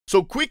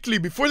So quickly,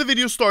 before the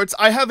video starts,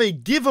 I have a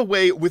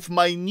giveaway with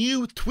my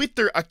new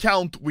Twitter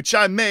account, which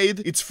I made.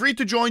 It's free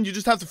to join, you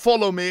just have to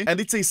follow me, and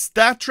it's a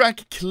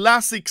StatTrack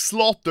Classic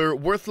Slaughter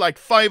worth like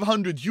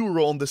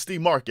 €500 on the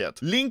Steam market.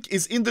 Link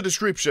is in the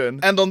description,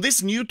 and on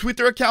this new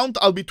Twitter account,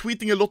 I'll be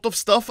tweeting a lot of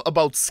stuff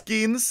about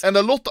skins and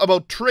a lot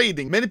about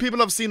trading. Many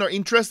people I've seen are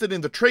interested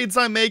in the trades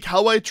I make,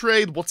 how I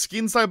trade, what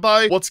skins I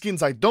buy, what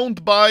skins I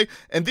don't buy,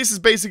 and this is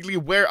basically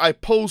where I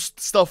post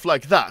stuff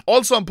like that.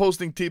 Also, I'm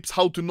posting tips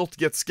how to not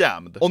get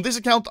scammed. On this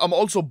account, I'm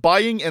also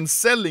buying and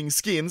selling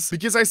skins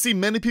because I see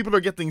many people are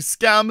getting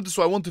scammed,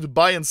 so I wanted to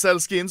buy and sell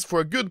skins for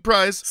a good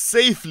price,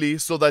 safely,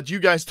 so that you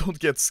guys don't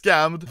get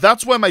scammed.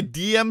 That's why my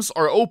DMs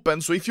are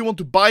open, so if you want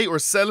to buy or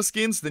sell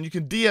skins, then you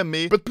can DM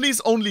me, but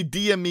please only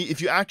DM me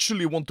if you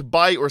actually want to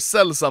buy or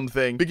sell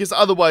something, because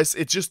otherwise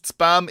it's just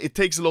spam, it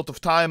takes a lot of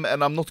time,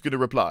 and I'm not gonna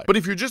reply. But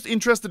if you're just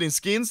interested in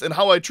skins and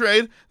how I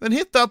trade, then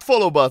hit that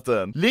follow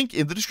button. Link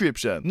in the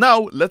description.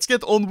 Now, let's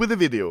get on with the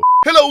video.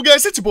 Hello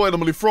guys, it's your boy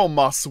Emily from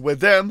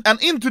Sweden,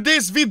 and in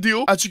today's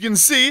video, as you can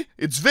see,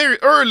 it's very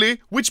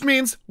early, which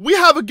means we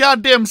have a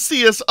goddamn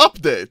CS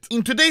update.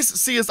 In today's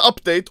CS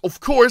update, of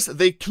course,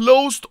 they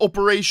closed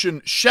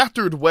Operation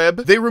Shattered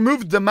Web, they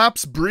removed the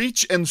maps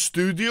Breach and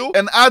Studio,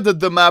 and added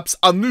the maps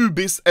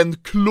Anubis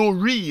and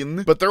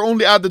Chlorine, but they're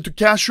only added to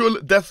Casual,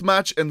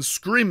 Deathmatch, and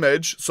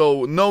Scrimmage,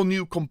 so no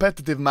new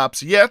competitive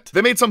maps yet.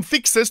 They made some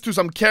fixes to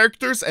some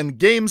characters and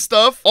game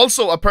stuff.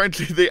 Also,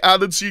 apparently they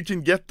added so you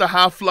can get the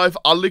Half-Life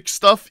Alyx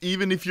stuff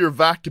even if you're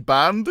VAC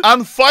banned.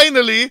 And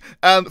finally,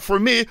 and for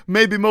me,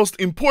 maybe most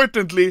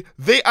importantly,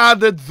 they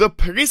added the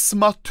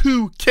Prisma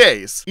 2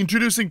 case.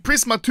 Introducing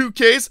Prisma 2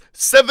 case,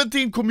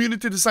 17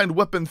 community designed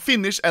weapon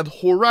finish and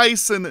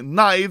Horizon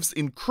knives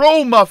in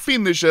chroma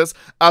finishes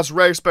as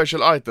rare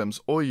special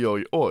items. Oi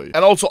oi oi.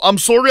 And also, I'm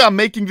sorry I'm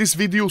making this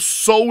video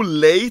so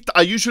late.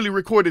 I usually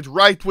record it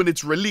right when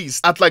it's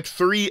released at like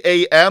 3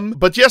 AM,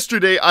 but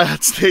yesterday I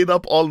had stayed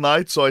up all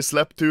night, so I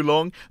slept too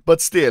long. But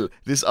still,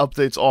 this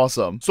update's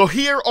awesome. So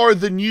here are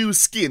the new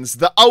skins.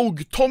 The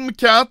AUG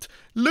Tomcat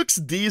looks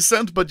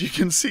decent, but you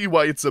can see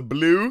why it's a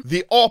blue.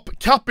 The Op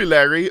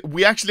Capillary,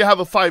 we actually have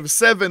a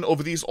 5/7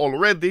 of these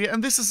already,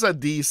 and this is a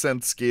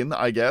decent skin,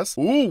 I guess.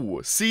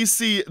 Ooh,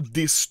 CC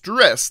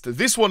Distressed.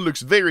 This one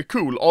looks very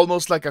cool,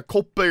 almost like a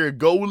copper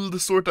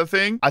gold sort of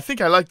thing. I think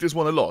I like this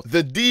one a lot.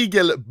 The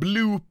Deagle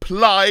Blue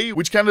Ply,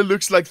 which kind of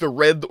looks like the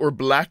red or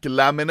black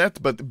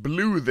laminate, but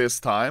blue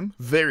this time.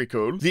 Very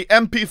cool. The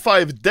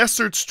MP5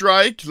 Desert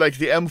Strike, like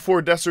the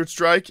M4 Desert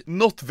Strike,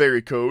 not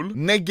very cool.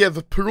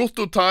 Negev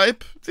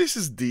Prototype, this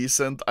is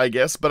decent, I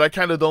guess, but I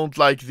kind of don't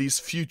like these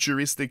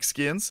futuristic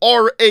skins.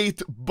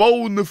 R8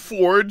 Bone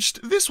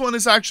Forged. This one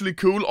is actually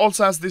cool.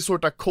 Also has this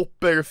sort of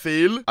copper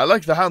feel. I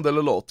like the handle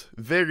a lot.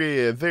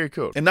 Very, very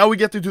cool. And now we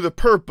get into the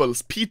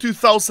purples.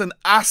 P2000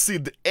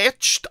 Acid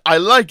Etched. I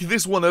like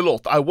this one a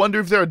lot. I wonder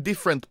if there are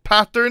different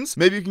patterns.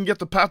 Maybe you can get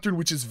the pattern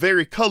which is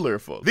very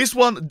colorful. This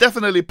one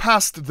definitely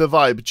passed the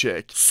vibe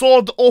check.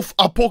 Sawed Off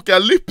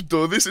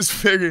Apocalypto. This is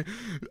very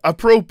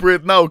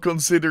appropriate now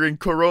considering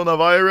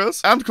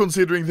coronavirus and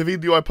considering the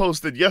video I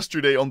posted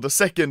yesterday on the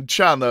second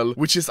channel,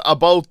 which is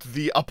about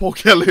the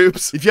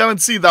apocalypse. If you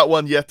haven't seen that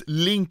one yet,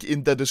 link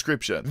in the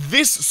description.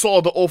 This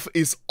sawed off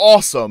is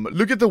awesome.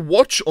 Look at the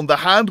watch on the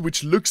hand,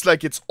 which looks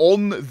like it's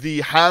on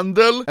the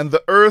handle, and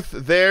the earth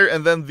there,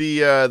 and then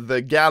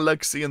the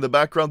galaxy in the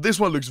background. This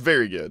one looks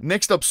very good.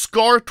 Next up,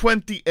 Scar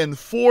 20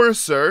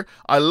 Enforcer.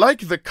 I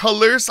like the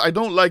colors. I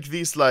don't like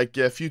these like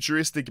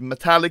futuristic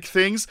metallic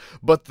things,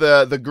 but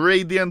the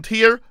gradient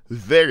here,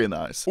 very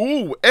nice.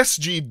 Ooh,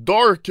 SG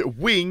Dark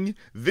Wing.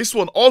 This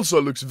one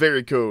also looks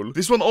very cool.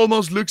 This one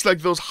almost looks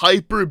like those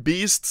Hyper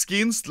Beast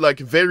skins, like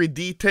very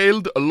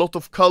detailed, a lot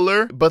of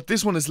color, but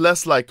this one is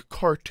less like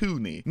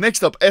cartoony.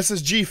 Next up,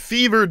 SSG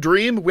Fever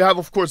Dream. We have,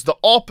 of course, the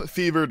Op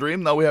Fever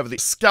Dream. Now we have the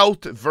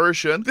Scout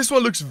version. This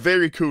one looks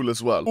very cool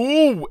as well.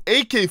 Ooh,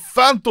 AK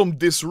Phantom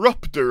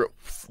Disruptor.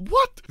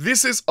 What?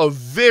 This is a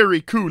very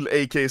cool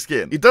AK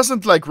skin. It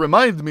doesn't like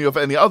remind me of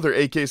any other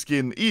AK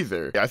skin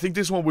either. I think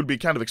this one would be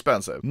kind of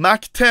expensive.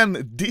 Mac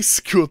 10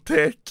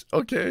 Discotheque.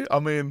 Okay, I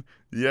mean,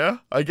 yeah,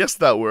 I guess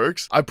that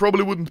works. I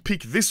probably wouldn't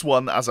pick this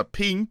one as a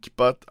pink,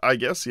 but I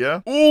guess, yeah.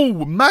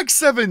 Ooh, Mag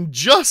 7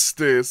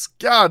 Justice!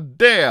 God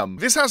damn!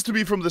 This has to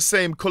be from the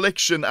same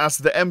collection as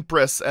the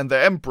Empress and the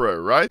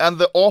Emperor, right? And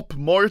the Op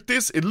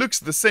Mortis, it looks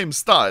the same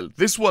style.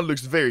 This one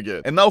looks very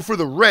good. And now for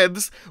the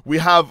reds, we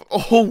have,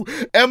 oh,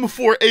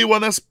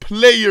 M4A1S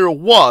Player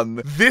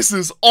 1. This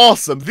is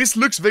awesome. This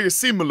looks very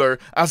similar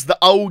as the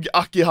AUG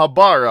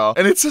Akihabara.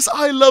 And it says,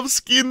 I love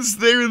skins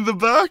there in the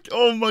back.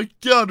 Oh my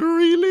god,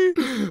 really?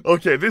 Okay.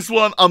 Okay, this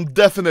one, I'm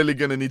definitely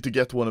gonna need to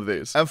get one of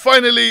these. And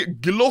finally,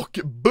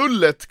 Glock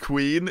Bullet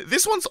Queen.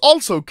 This one's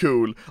also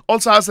cool.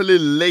 Also has a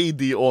little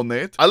lady on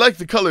it. I like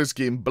the color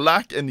scheme,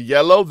 black and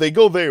yellow. They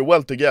go very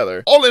well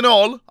together. All in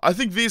all, I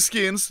think these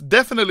skins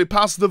definitely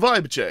pass the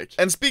vibe check.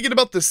 And speaking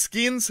about the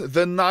skins,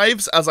 the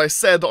knives, as I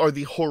said, are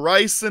the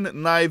Horizon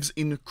knives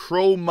in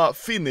chroma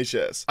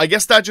finishes. I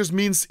guess that just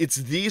means it's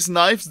these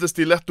knives, the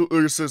Stiletto,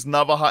 Ursus,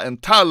 Navaja,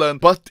 and Talon,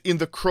 but in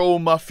the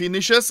chroma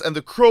finishes, and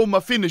the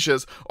chroma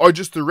finishes are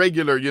just the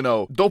regular, you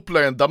know,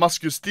 Doppler and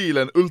Damascus Steel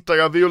and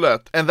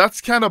Ultraviolet. And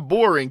that's kind of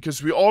boring,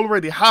 because we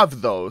already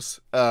have those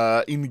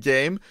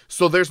in-game,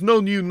 so there's no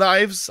new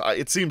knives,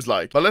 it seems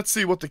like. But let's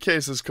see what the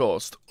cases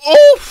cost.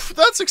 Oof,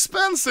 that's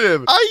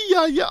expensive! Ay,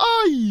 ay,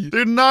 ay!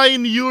 They're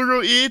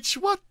 €9 each?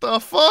 What the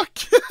fuck?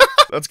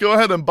 Let's go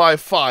ahead and buy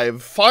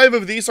 5. 5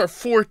 of these are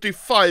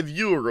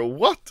 €45.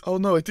 What? Oh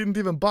no, it didn't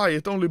even buy,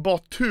 it only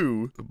bought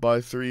 2.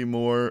 Buy 3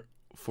 more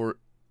for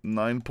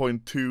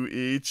 9.2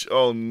 each.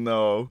 Oh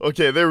no.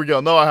 Okay, there we go.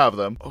 Now I have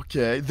them.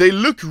 Okay, they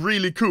look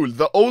really cool.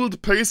 The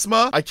old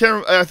Prisma,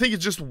 I think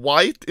it's just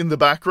white in the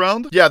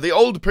background. Yeah, the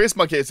old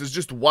Prisma case is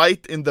just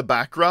white in the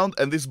background,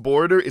 and this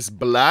border is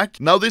black.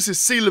 Now this is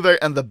silver,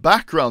 and the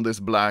background is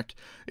black.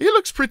 It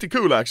looks pretty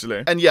cool,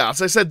 actually. And yeah,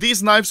 as I said,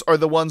 these knives are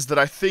the ones that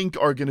I think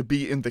are gonna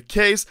be in the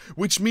case,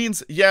 which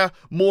means, yeah,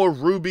 more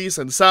rubies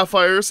and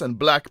sapphires and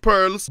black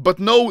pearls, but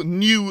no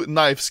new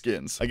knife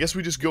skins. I guess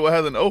we just go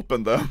ahead and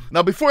open them.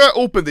 Now, before I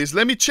open these,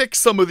 let me check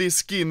some of these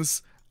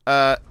skins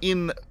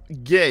in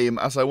game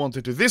as I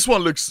wanted to. This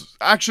one looks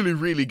actually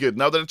really good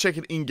now that I check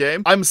it in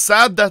game. I'm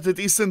sad that it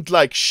isn't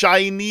like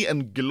shiny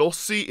and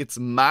glossy, it's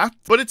matte,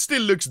 but it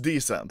still looks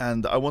decent.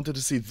 And I wanted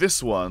to see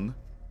this one.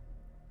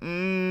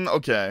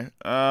 Okay.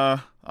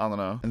 I don't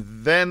know. And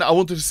then I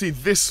wanted to see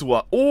this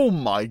one. Oh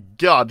my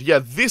god. Yeah,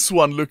 this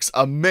one looks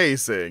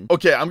amazing.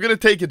 Okay, I'm gonna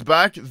take it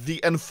back. The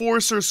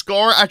Enforcer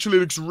Scar actually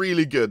looks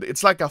really good.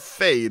 It's like a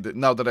fade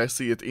now that I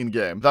see it in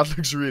game. That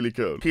looks really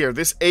cool. Here,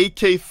 this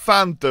AK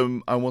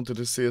Phantom I wanted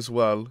to see as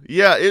well.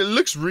 Yeah, it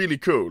looks really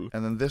cool.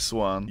 And then this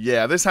one.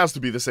 Yeah, this has to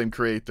be the same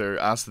creator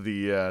as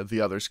the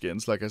other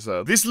skins, like I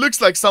said. This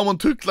looks like someone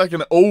took like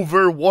an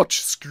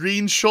Overwatch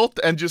screenshot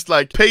and just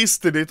like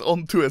pasted it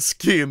onto a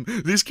skin.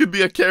 This could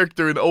be a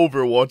character in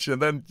Overwatch.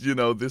 And then, you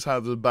know, this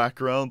has a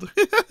background.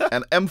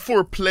 And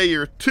M4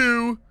 Player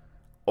 2.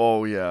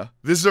 Oh yeah,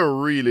 this is a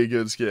really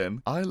good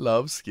skin. I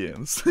love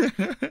skins.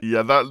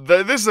 Yeah,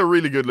 this is a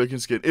really good looking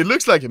skin. It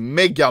looks like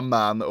Mega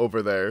Man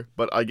over there,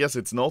 but I guess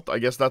it's not. I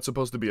guess that's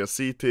supposed to be a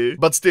CT.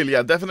 But still,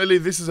 yeah, definitely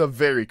this is a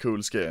very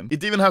cool skin.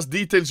 It even has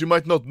details you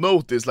might not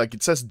notice, like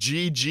it says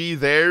GG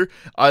there.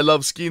 I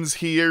love skins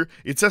here.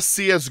 It says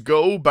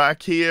CSGO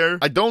back here.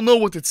 I don't know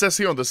what it says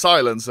here on the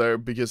silencer,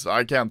 because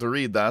I can't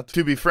read that.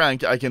 To be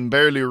frank, I can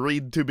barely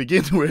read to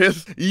begin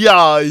with.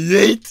 Yeah,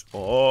 yeet.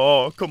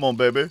 Oh, come on,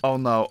 baby. Oh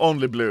no,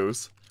 only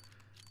blues.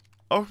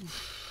 Oh,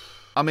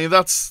 I mean,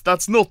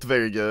 that's not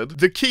very good.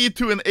 The key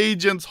to an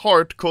agent's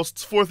heart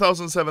costs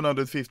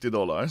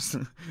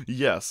 $4,750.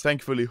 Yes,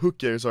 thankfully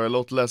hookers are a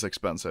lot less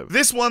expensive.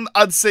 This one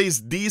I'd say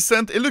is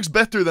decent. It looks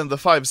better than the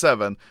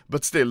 5.7,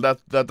 but still,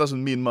 that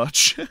doesn't mean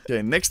much.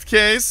 Okay, next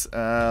case.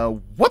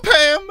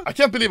 Whoopam! I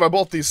can't believe I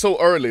bought these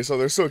so early, so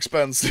they're so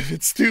expensive.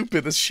 It's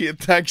stupid as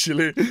shit,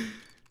 actually.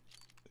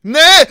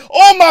 Nay!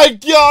 Oh my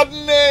god,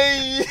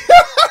 nay!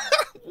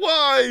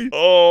 Why?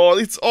 Oh,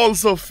 it's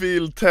also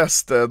field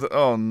tested.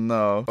 Oh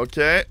no.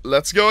 Okay,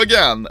 let's go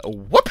again.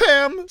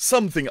 Whoopam!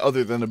 Something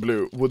other than a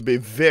blue would be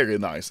very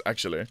nice,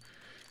 actually.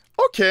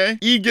 Okay.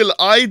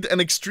 Eagle-eyed and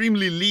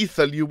extremely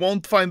lethal. You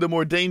won't find a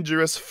more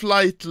dangerous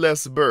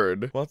flightless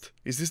bird. What?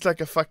 Is this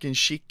like a fucking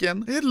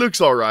chicken? It looks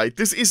alright.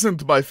 This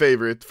isn't my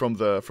favorite from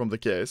the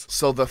case.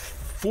 So the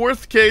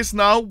fourth case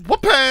now.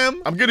 Whoopam!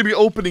 I'm gonna be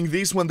opening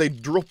these when they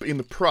drop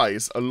in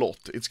price a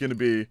lot. It's gonna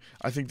be...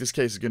 I think this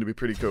case is gonna be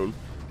pretty cool.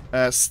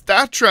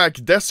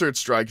 StatTrak Desert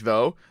Strike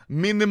though,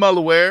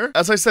 minimal wear.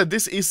 As I said,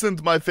 this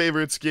isn't my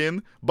favorite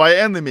skin by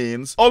any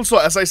means. Also,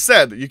 as I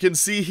said, you can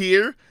see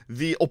here,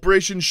 the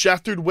Operation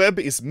Shattered Web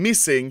is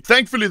missing.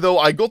 Thankfully though,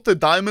 I got the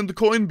diamond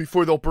coin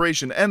before the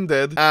operation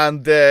ended,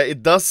 and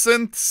it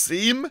doesn't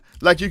seem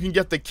like you can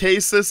get the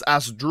cases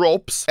as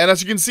drops. And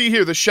as you can see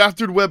here, the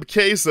Shattered Web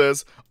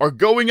cases are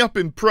going up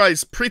in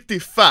price pretty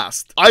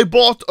fast. I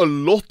bought a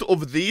lot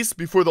of these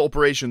before the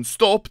operation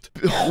stopped.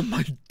 Oh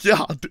my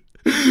god.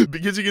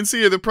 Because you can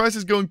see here, the price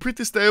is going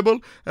pretty stable,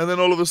 and then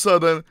all of a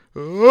sudden,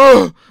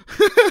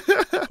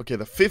 okay,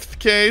 the fifth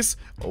case,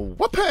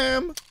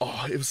 whoopam!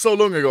 Oh, it was so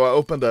long ago I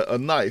opened a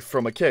knife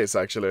from a case,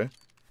 actually.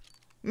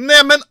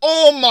 Nämen,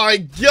 oh my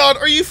god,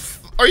 are you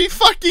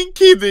fucking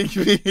kidding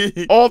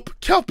me? Op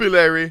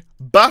Capillary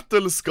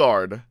Battle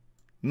Scarred.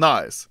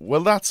 Nice. Well,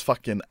 that's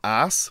fucking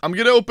ass. I'm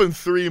gonna open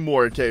 3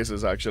 more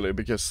cases, actually,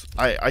 because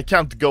I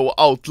can't go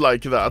out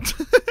like that.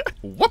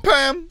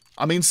 Whoopam!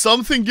 I mean,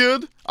 something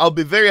good. I'll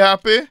be very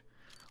happy.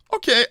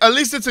 Okay, at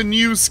least it's a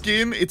new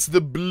skin. It's the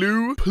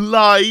blue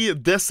Ply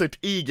Desert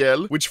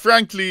Eagle, which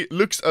frankly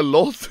looks a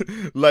lot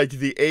like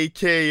the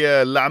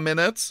AK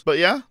laminates. But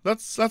yeah,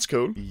 that's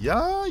cool.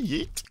 Yeah,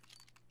 yeet.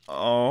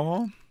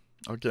 Oh,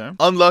 Okay.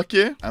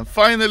 Unlucky. And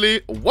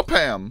finally,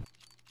 whoopam.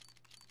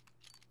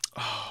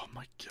 Oh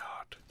my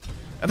god.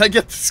 And I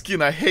get the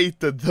skin I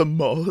hated the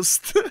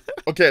most.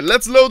 Okay,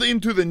 let's load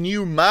into the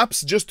new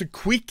maps just to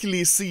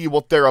quickly see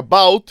what they're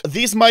about.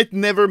 These might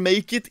never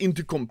make it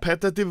into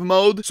competitive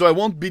mode, so I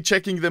won't be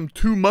checking them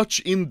too much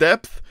in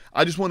depth.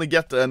 I just want to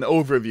get an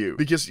overview,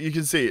 because you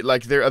can see,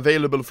 like, they're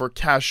available for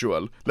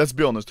casual. Let's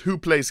be honest, who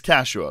plays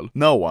casual?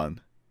 No one.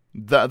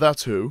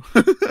 That's who.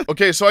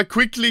 Okay, so I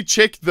quickly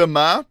checked the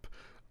map.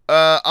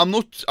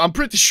 I'm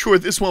pretty sure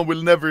this one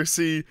will never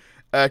see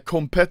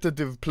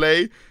competitive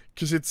play,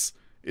 because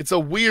it's a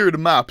weird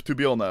map, to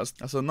be honest.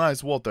 That's a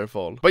nice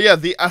waterfall. But yeah,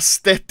 the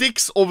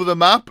aesthetics of the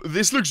map,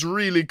 this looks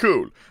really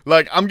cool.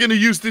 Like, I'm gonna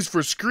use this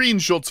for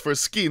screenshots for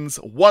skins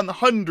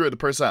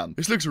 100%.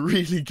 This looks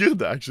really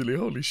good, actually.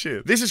 Holy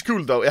shit. This is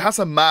cool, though. It has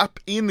a map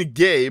in the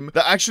game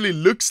that actually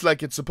looks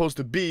like it's supposed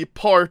to be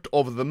part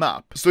of the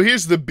map. So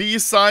here's the B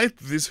site,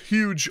 this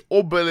huge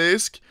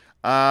obelisk.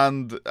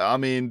 And, I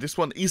mean, this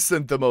one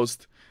isn't the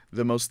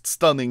most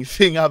stunning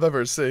thing I've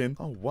ever seen.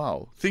 Oh,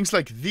 wow. Things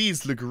like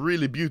these look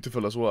really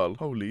beautiful as well.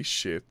 Holy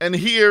shit. And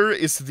here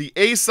is the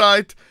A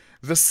site.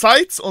 The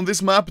sites on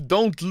this map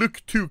don't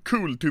look too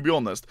cool, to be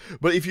honest.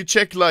 But if you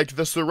check, like,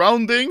 the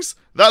surroundings,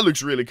 that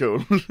looks really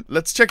cool.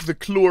 Let's check the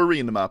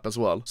chlorine map as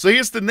well. So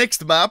here's the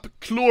next map,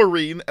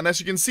 chlorine. And as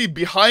you can see,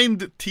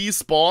 behind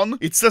T-spawn,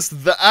 it says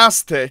the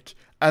Aztec.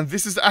 And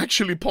this is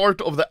actually part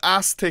of the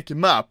Aztec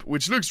map,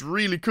 which looks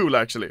really cool,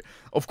 actually.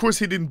 Of course,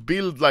 he didn't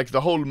build, like,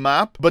 the whole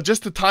map, but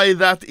just to tie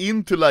that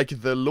into,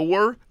 like, the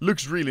lore,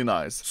 looks really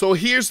nice. So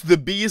here's the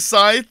B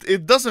site.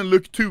 It doesn't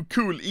look too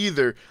cool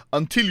either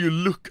until you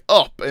look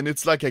up, and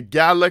it's like a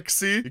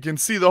galaxy. You can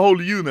see the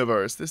whole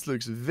universe. This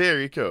looks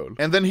very cool.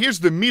 And then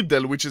here's the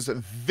middle, which is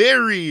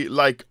very,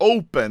 like,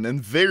 open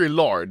and very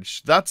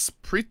large. That's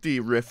pretty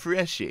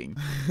refreshing.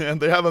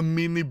 And they have a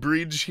mini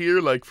bridge here,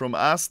 like, from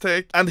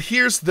Aztec. And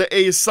here's the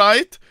A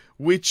site,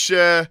 which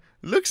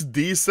looks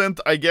decent,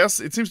 I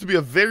guess. It seems to be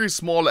a very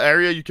small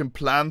area you can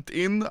plant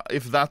in,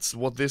 if that's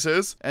what this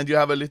is. And you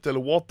have a little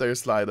water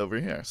slide over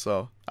here,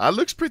 so that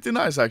looks pretty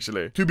nice,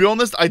 actually. To be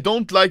honest, I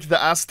don't like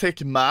the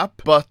Aztec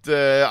map, but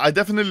I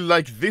definitely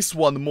like this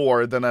one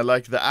more than I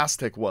like the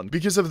Aztec one,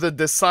 because of the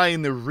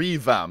design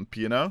revamp,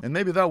 you know? And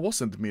maybe that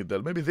wasn't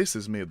middle, maybe this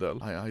is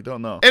middle, I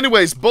don't know.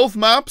 Anyways, both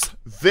maps,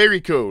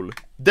 very cool.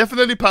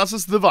 Definitely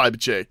passes the vibe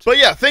check. But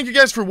yeah, thank you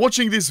guys for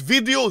watching this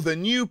video, the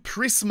new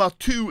Prisma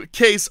 2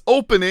 case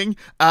opening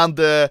and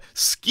the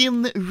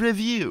skin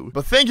review.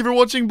 But thank you for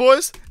watching,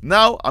 boys.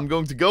 Now I'm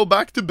going to go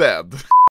back to bed.